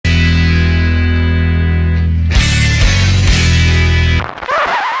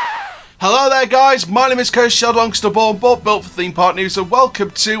Hello there guys, my name is Coach Sheldon Born, built for Theme Park News, and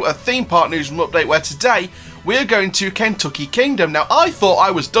welcome to a Theme Park Newsroom update where today we're going to Kentucky Kingdom. Now I thought I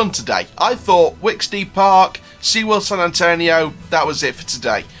was done today. I thought Wixty Park, SeaWorld San Antonio, that was it for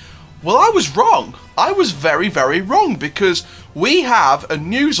today. Well, I was wrong. I was very, very wrong, because we have a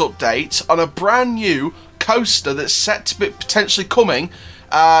news update on a brand new coaster that's set to be potentially coming,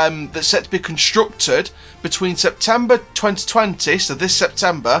 that's set to be constructed between September 2020, so this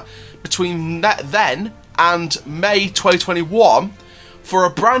September, between then and May 2021, for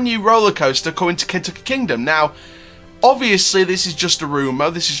a brand new roller coaster coming to Kentucky Kingdom. Now, obviously this is just a rumour,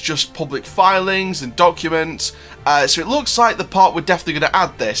 this is just public filings and documents, so it looks like the park were definitely going to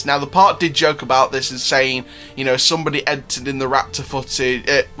add this. Now the park did joke about this and saying, you know, somebody entered in the Raptor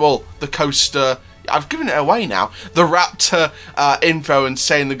footage, well, the coaster, I've given it away now, the Raptor info, and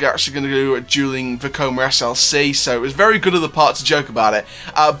saying they're actually going to do a dueling Vekoma SLC, so it was very good of the park to joke about it.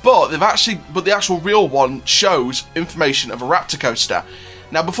 But the actual real one shows information of a Raptor coaster.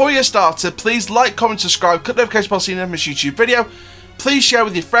 Now before we get started, please like, comment, subscribe, click the notification bell so you never miss a YouTube video. Please share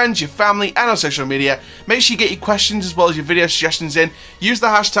with your friends, your family, and on social media. Make sure you get your questions as well as your video suggestions in. Use the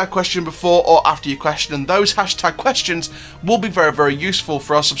hashtag question before or after your question, and those hashtag questions will be very, very useful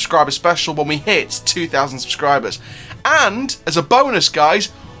for our subscriber special when we hit 2,000 subscribers. And as a bonus,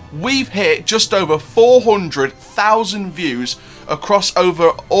 guys, we've hit just over 400,000 views across over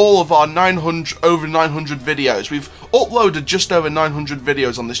all of our 900 videos. We've uploaded just over 900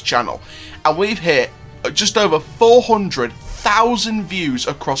 videos on this channel, and we've hit just over 400,000 views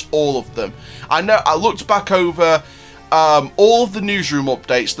across all of them. I know I looked back over all of the newsroom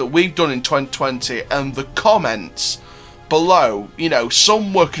updates that we've done in 2020, and the comments below, you know,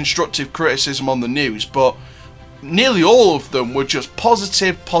 some were constructive criticism on the news, but nearly all of them were just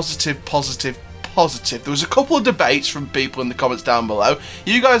positive, positive, positive, positive. There was a couple of debates from people in the comments down below.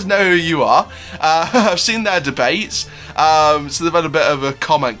 You guys know who you are. I've seen their debates, so they've had a bit of a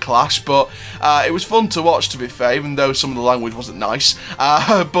comment clash, but it was fun to watch, to be fair, even though some of the language wasn't nice.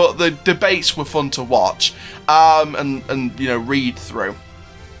 But the debates were fun to watch and you know, read through.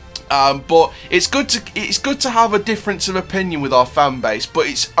 But it's good to have a difference of opinion with our fan base.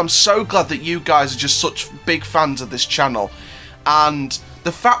 But I'm so glad that you guys are just such big fans of this channel, and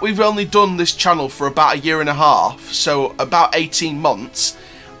the fact we've only done this channel for about a year and a half, so about 18 months,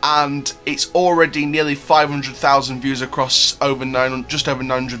 and it's already nearly 500,000 views across just over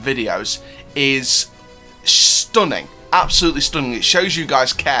 900 videos, is stunning. Absolutely stunning. It shows you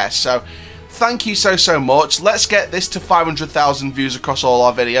guys care, so thank you so much. Let's get this to 500,000 views across all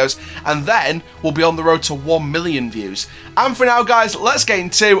our videos, and then we'll be on the road to 1 million views. And for now, guys, let's get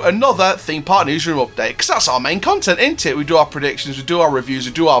into another Theme Park Newsroom update, because that's our main content, isn't it? We do our predictions, we do our reviews,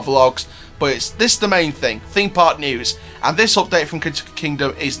 we do our vlogs, but this is the main thing, Theme Park News, and this update from Kentucky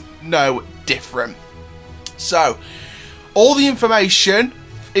Kingdom is no different. So, all the information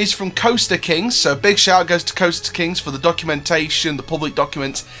is from Coaster Kings, so big shout out goes to Coaster Kings for the documentation, the public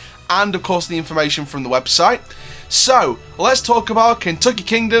documents, and of course the information from the website. So let's talk about Kentucky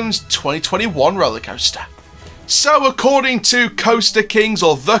Kingdom's 2021 roller coaster. So according to Coaster Kings,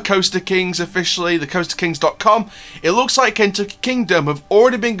 or the Coaster Kings officially, thecoasterkings.com, it looks like Kentucky Kingdom have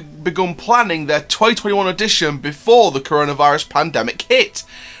already begun planning their 2021 edition before the coronavirus pandemic hit.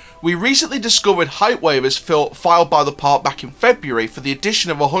 We recently discovered height waivers filed by the park back in February for the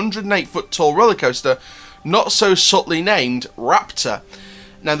addition of a 108-foot tall roller coaster, not so subtly named Raptor.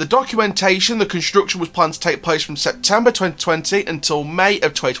 Now, the documentation, the construction was planned to take place from September 2020 until May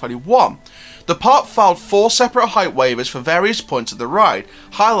of 2021. The park filed 4 separate height waivers for various points of the ride,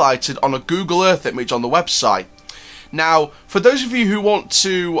 highlighted on a Google Earth image on the website. Now, for those of you who want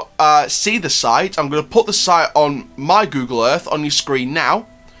to see the site, I'm going to put the site on my Google Earth on your screen now,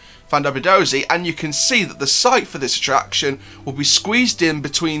 Fandabidozi, and you can see that the site for this attraction will be squeezed in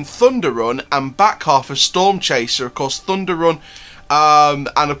between Thunder Run and back half of Storm Chaser. Of course, Thunder Run and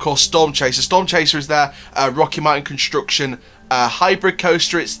of course Storm Chaser. Storm Chaser is their Rocky Mountain construction hybrid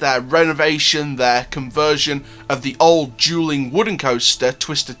coaster. It's their renovation, their conversion of the old dueling wooden coaster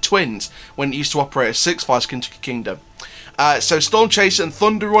Twisted Twins when it used to operate at Six Flags Kentucky Kingdom. So Storm Chaser and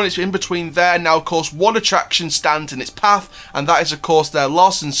Thunder Run, it's in between there. Now, of course, one attraction stands in its path, and that is, of course, their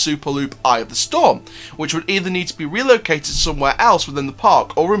Larson Super Loop Eye of the Storm, which would either need to be relocated somewhere else within the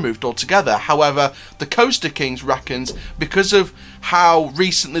park or removed altogether. However, the Coaster Kings reckons because of how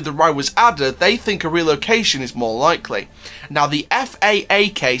recently the ride was added, they think a relocation is more likely. Now, the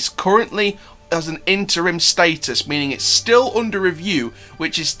FAA case currently has an interim status, meaning it's still under review,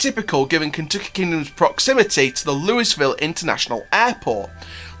 which is typical given Kentucky Kingdom's proximity to the Louisville International Airport.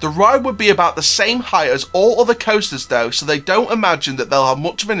 The ride would be about the same height as all other coasters though, so they don't imagine that they'll have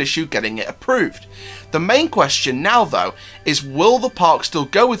much of an issue getting it approved. The main question now though is, will the park still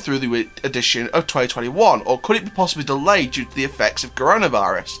go through the edition of 2021, or could it be possibly delayed due to the effects of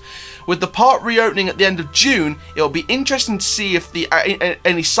coronavirus? With the park reopening at the end of June, it'll be interesting to see if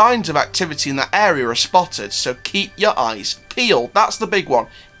any signs of activity in that area are spotted, so keep your eyes peeled. That's the big one.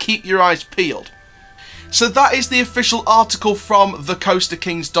 Keep your eyes peeled. So that is the official article from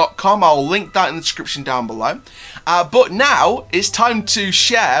thecoasterkings.com. I'll link that in the description down below. But now it's time to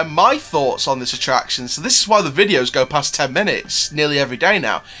share my thoughts on this attraction. So this is why the videos go past 10 minutes nearly every day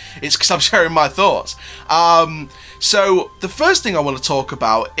now. It's because I'm sharing my thoughts. So the first thing I want to talk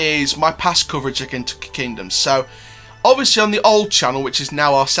about is my past coverage of Kentucky Kingdom. So obviously on the old channel, which is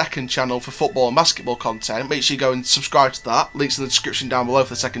now our second channel for football and basketball content, make sure you go and subscribe to that. Links in the description down below for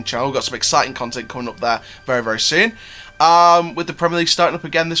the second channel. We've got some exciting content coming up there very, very soon. With the Premier League starting up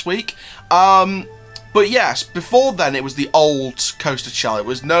again this week. But yes, before then it was the old Coaster Channel. It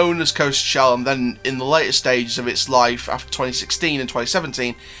was known as Coaster Channel, and then in the later stages of its life, after 2016 and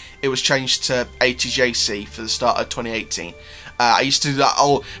 2017, it was changed to ATJC for the start of 2018. I used to do that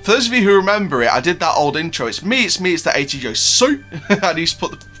old, for those of you who remember it, I did that old intro. It's me, it's the ATJC. I used to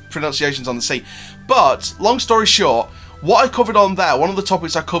put the pronunciations on the C. But, long story short, what I covered on there, one of the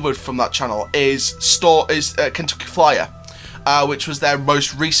topics I covered from that channel is Kentucky Flyer, which was their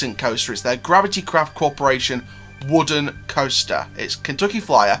most recent coaster. It's their Gravity Craft Corporation wooden coaster. It's Kentucky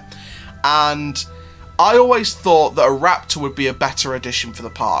Flyer, and I always thought that a Raptor would be a better addition for the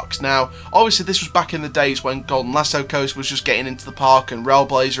parks. Now, obviously this was back in the days when Golden Lasso Coaster was just getting into the park, and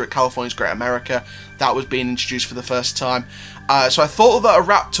Railblazer at California's Great America, that was being introduced for the first time. So I thought that a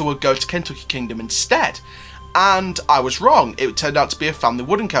Raptor would go to Kentucky Kingdom instead. And I was wrong. It turned out to be a family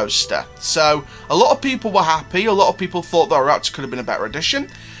wooden coaster. So a lot of people were happy. A lot of people thought that a Raptor could have been a better addition.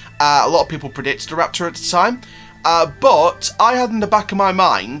 A lot of people predicted a Raptor at the time. But I had in the back of my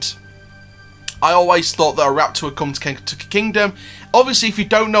mind, I always thought that a Raptor would come to Kentucky Kingdom. Obviously, if you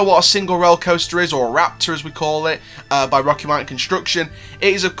don't know what a single rail coaster is, or a Raptor as we call it, by Rocky Mountain Construction,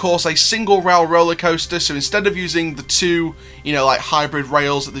 it is of course a single rail roller coaster. So instead of using the two, like hybrid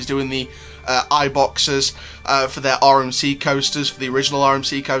rails that they do in the I-boxes for their RMC coasters, for the original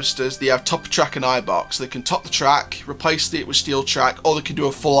RMC coasters, they have top track and I-box. They can top the track, replace it with steel track, or they can do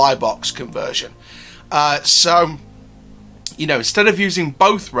a full I-box conversion. Instead of using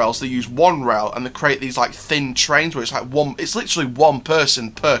both rails, they use one rail, and they create these like thin trains where it's literally one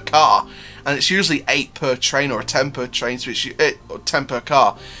person per car, and it's usually 8 per train or 10 per train, so it's 10 per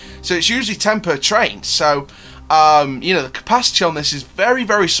car. So it's usually 10 per train. So the capacity on this is very,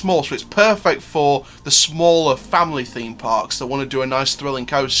 very small, so it's perfect for the smaller family theme parks that want to do a nice thrilling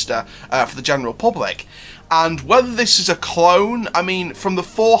coaster for the general public. And whether this is a clone, I mean, from the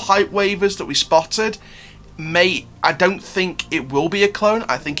 4 height waivers that we spotted, I don't think it will be a clone.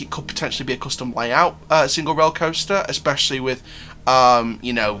 I think it could potentially be a custom layout single rail coaster, especially with, I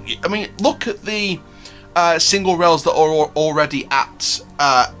mean, look at the single rails that are already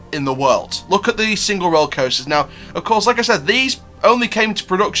in the world. Look at the single rail coasters. Now, of course, like I said, these only came to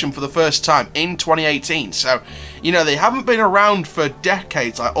production for the first time in 2018. So, they haven't been around for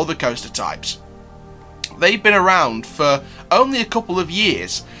decades like other coaster types. They've been around for only a couple of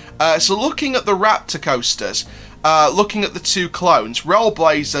years. So looking at the Raptor coasters, looking at the 2 clones,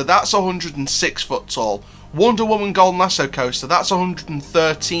 Railblazer, that's 106 foot tall. Wonder Woman Golden Lasso Coaster, that's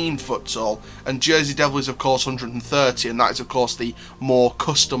 113 foot tall, and Jersey Devil is of course 130, and that is of course the more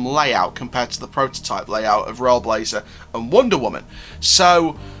custom layout compared to the prototype layout of Railblazer and Wonder Woman.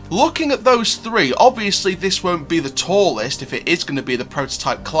 So looking at those 3, obviously this won't be the tallest if it is going to be the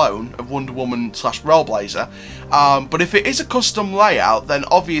prototype clone of Wonder Woman / Railblazer, but if it is a custom layout, then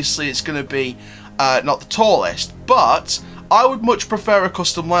obviously it's going to be not the tallest, but I would much prefer a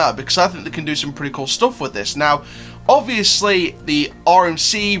custom layout because I think they can do some pretty cool stuff with this. Now, obviously, the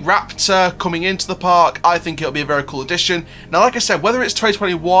RMC Raptor coming into the park, I think it'll be a very cool addition. Now, like I said, whether it's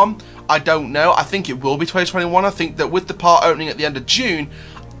 2021, I don't know. I think it will be 2021. I think that with the park opening at the end of June,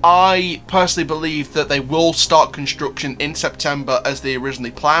 I personally believe that they will start construction in September as they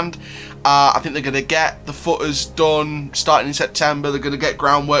originally planned. I think they're going to get the footers done starting in September. They're going to get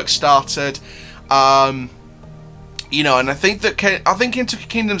groundwork started. And I think Kentucky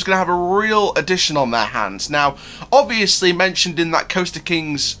Kingdom's going to have a real addition on their hands. Now, obviously mentioned in that Coaster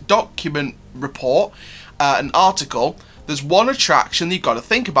Kings document report, an article, there's one attraction that you've got to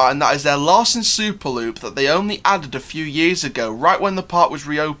think about, and that is their Larson Super Loop that they only added a few years ago, right when the park was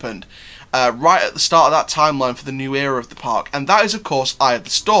reopened, right at the start of that timeline for the new era of the park, and that is of course Eye of the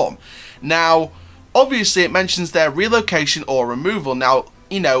Storm. Now, obviously it mentions their relocation or removal. Now,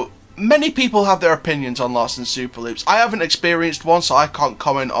 you know, many people have their opinions on Larson Super Loops. I haven't experienced one, so I can't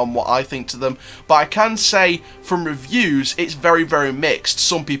comment on what I think to them. But I can say from reviews, it's very, very mixed.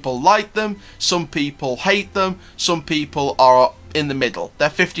 Some people like them, some people hate them, some people are in the middle. They're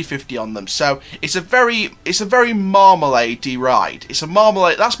 50-50 on them. So it's a very marmalade-y ride. It's a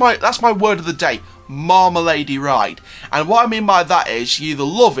marmalade. That's my word of the day. Marmalade-y ride. And what I mean by that is you either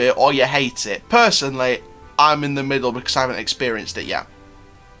love it or you hate it. Personally, I'm in the middle because I haven't experienced it yet.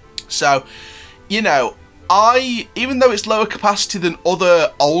 So, you know, even though it's lower capacity than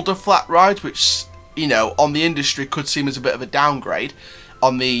other older flat rides, which, you know, on the industry could seem as a bit of a downgrade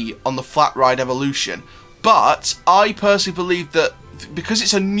on the flat ride evolution, but I personally believe that because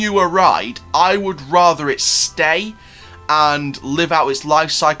it's a newer ride, I would rather it stay and live out its life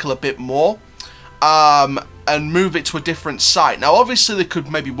cycle a bit more, and move it to a different site. Now, obviously, they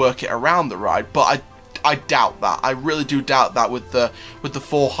could maybe work it around the ride, but I doubt that. I really do doubt that with the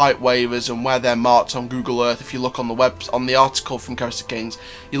 4 height waivers and where they're marked on Google Earth. If you look on the article from Coaster Kings,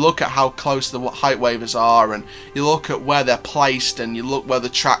 you look at how close the height waivers are, and you look at where they're placed, and you look where the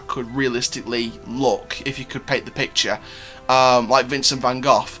track could realistically look if you could paint the picture, like Vincent van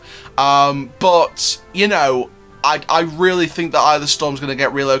Gogh. But you know, I really think that Eye of the Storm's going to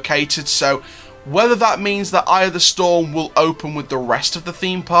get relocated. So whether that means that Eye of the Storm will open with the rest of the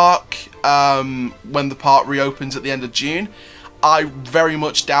theme park when the park reopens at the end of June, I very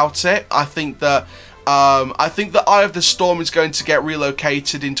much doubt it. I think that Eye of the Storm is going to get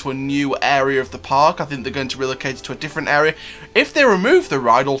relocated into a new area of the park. I think they're going to relocate it to a different area. If they remove the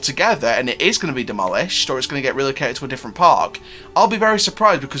ride altogether and it is going to be demolished, or it's going to get relocated to a different park, I'll be very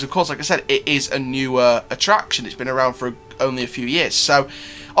surprised because, of course, like I said, it is a newer attraction. It's been around for only a few years. So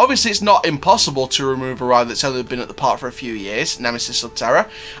obviously, it's not impossible to remove a ride that's only been at the park for a few years, Nemesis of Terror,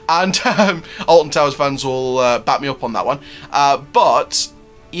 and Alton Towers fans will back me up on that one. But,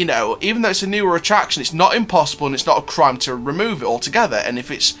 you know, even though it's a newer attraction, it's not impossible and it's not a crime to remove it altogether. And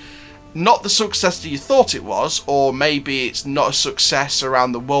if it's not the success that you thought it was, or maybe it's not a success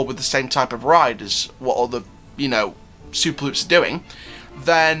around the world with the same type of ride as what other, you know, Super Loops are doing,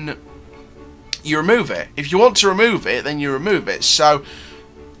 then you remove it. If you want to remove it, then you remove it. So,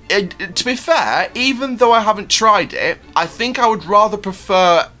 to be fair, even though I haven't tried it, I think I would rather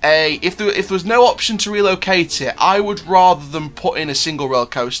prefer if there was no option to relocate it, I would rather them put in a single rail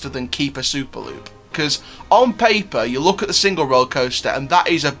coaster than keep a Super Loop. Because on paper, you look at the single rail coaster, and that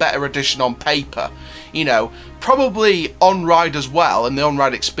is a better addition on paper. You know, probably on ride as well, and the on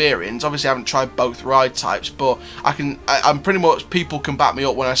ride experience. Obviously, I haven't tried both ride types, but I'm pretty much, people can back me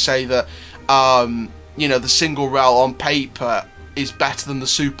up when I say that, you know, the single rail on paper is better than the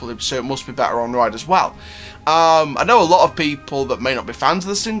Super Loop, so it must be better on ride as well. I know a lot of people that may not be fans of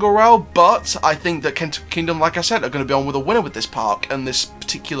the single rail, but I think that Kentucky Kingdom, like I said, are going to be on with a winner with this park and this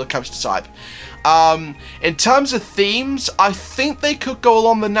particular coaster type. In terms of themes, I think they could go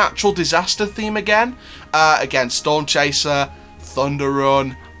along the natural disaster theme again. Again, Storm Chaser, Thunder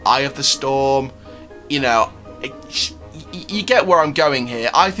Run, Eye of the Storm. You know, you get where I'm going here.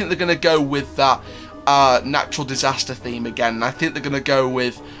 I think they're going to go with that natural disaster theme again, and I think they're going to go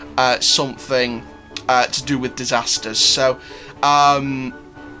with something to do with disasters. So,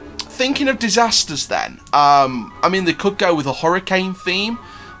 thinking of disasters then, I mean, they could go with a hurricane theme,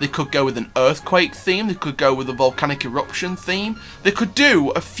 they could go with an earthquake theme, they could go with a volcanic eruption theme, they could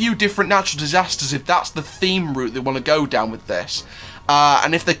do a few different natural disasters if that's the theme route they want to go down with this.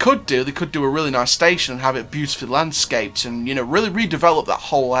 And if they could do a really nice station and have it beautifully landscaped and, you know, really redevelop that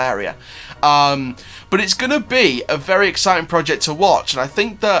whole area. But it's going to be a very exciting project to watch, and I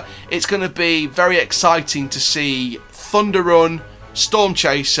think that it's going to be very exciting to see Thunder Run, Storm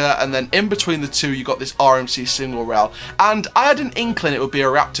Chaser, and then in between the two you got this RMC single rail. And I had an inkling it would be a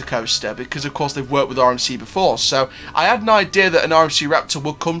Raptor coaster because, of course, they've worked with RMC before, so I had an idea that an RMC Raptor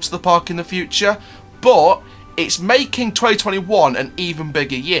would come to the park in the future, but it's making 2021 an even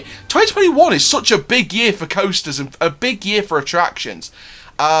bigger year. 2021 is such a big year for coasters and a big year for attractions.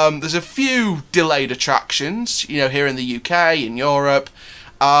 There's a few delayed attractions, you know, here in the UK, in Europe.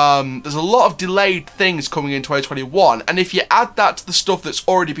 There's a lot of delayed things coming in 2021, and if you add that to the stuff that's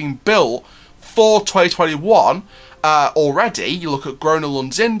already been built for 2021 already, you look at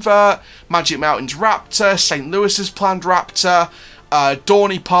Groenelund's Invert, Magic Mountain's Raptor, St. Louis's planned Raptor,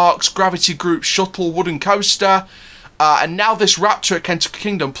 Dorney Park's Gravity Group Shuttle Wooden Coaster, and now this Raptor at Kentucky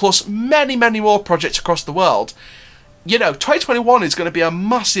Kingdom, plus many, many more projects across the world. You know, 2021 is going to be a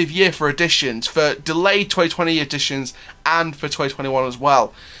massive year for additions, for delayed 2020 additions, and for 2021 as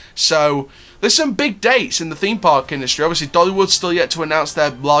well. So, there's some big dates in the theme park industry. Obviously, Dollywood's still yet to announce their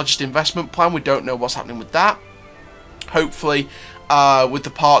largest investment plan. We don't know what's happening with that. Hopefully, with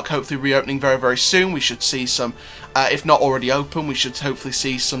the park hopefully reopening very, very soon. We should see some, if not already open, we should hopefully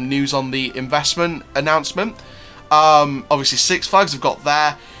see some news on the investment announcement. Obviously Six Flags have got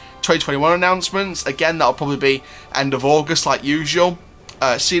their 2021 announcements. Again, that'll probably be end of August like usual.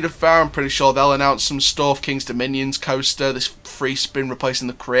 Cedar Fair, I'm pretty sure they'll announce some stuff. King's Dominion's coaster, this free spin replacing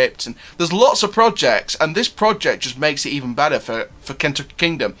the crypt, and there's lots of projects, and this project just makes it even better for Kentucky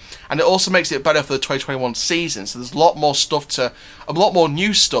Kingdom, and it also makes it better for the 2021 season. So there's a lot more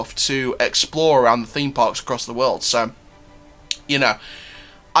new stuff to explore around the theme parks across the world. So, you know,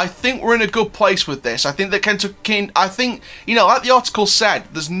 I think we're in a good place with this. I think that Kentucky Kingdom, like the article said,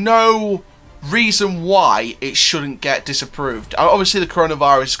 there's no reason why it shouldn't get disapproved. Obviously the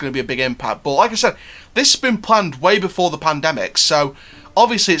coronavirus is going to be a big impact, but like I said, this has been planned way before the pandemic, so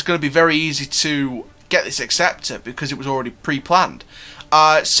obviously it's going to be very easy to get this accepted because it was already pre-planned.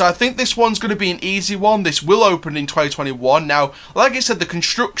 So I think this one's going to be an easy one. This will open in 2021. Now, like I said, the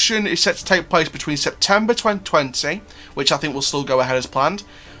construction is set to take place between September 2020, which I think will still go ahead as planned,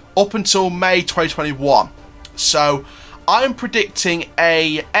 up until May 2021. So I'm predicting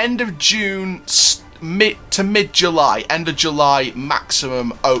a end of June to mid-July, end of July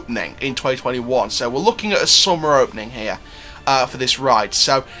maximum opening in 2021. So we're looking at a summer opening here for this ride.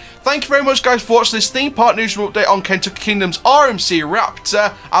 So thank you very much, guys, for watching this theme park newsroom update on Kentucky Kingdom's RMC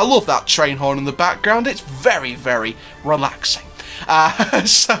Raptor. I love that train horn in the background. It's very, very relaxing.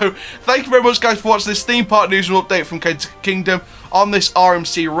 So thank you very much, guys, for watching this theme park newsroom update from Kentucky Kingdom on this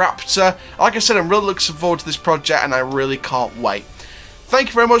RMC Raptor. Like I said, I'm really looking forward to this project, and I really can't wait. Thank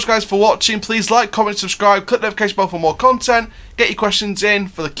you very much, guys, for watching. Please like, comment, subscribe, click the notification bell for more content. Get your questions in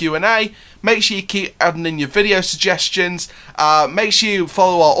for the Q&A. Make sure you keep adding in your video suggestions. Make sure you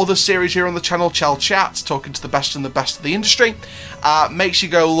follow our other series here on the channel, Chell Chats, talking to the best and the best of the industry. Make sure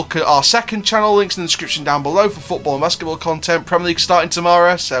you go look at our second channel, links in the description down below for football and basketball content. Premier League starting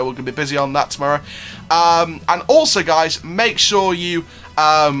tomorrow, so we're going to be busy on that tomorrow. And also, guys, make sure you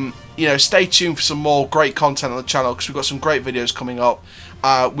stay tuned for some more great content on the channel, because we've got some great videos coming up.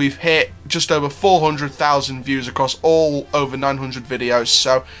 We've hit just over 400,000 views across all over 900 videos,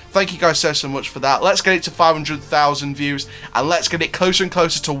 so thank you guys so much for that. Let's get it to 500,000 views, and let's get it closer and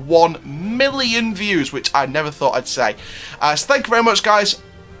closer to 1 million views, which I never thought I'd say. So thank you very much, guys.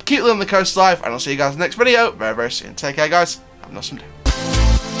 Keep living the coast life, and I'll see you guys in the next video very, very soon. Take care, guys. Have an awesome day.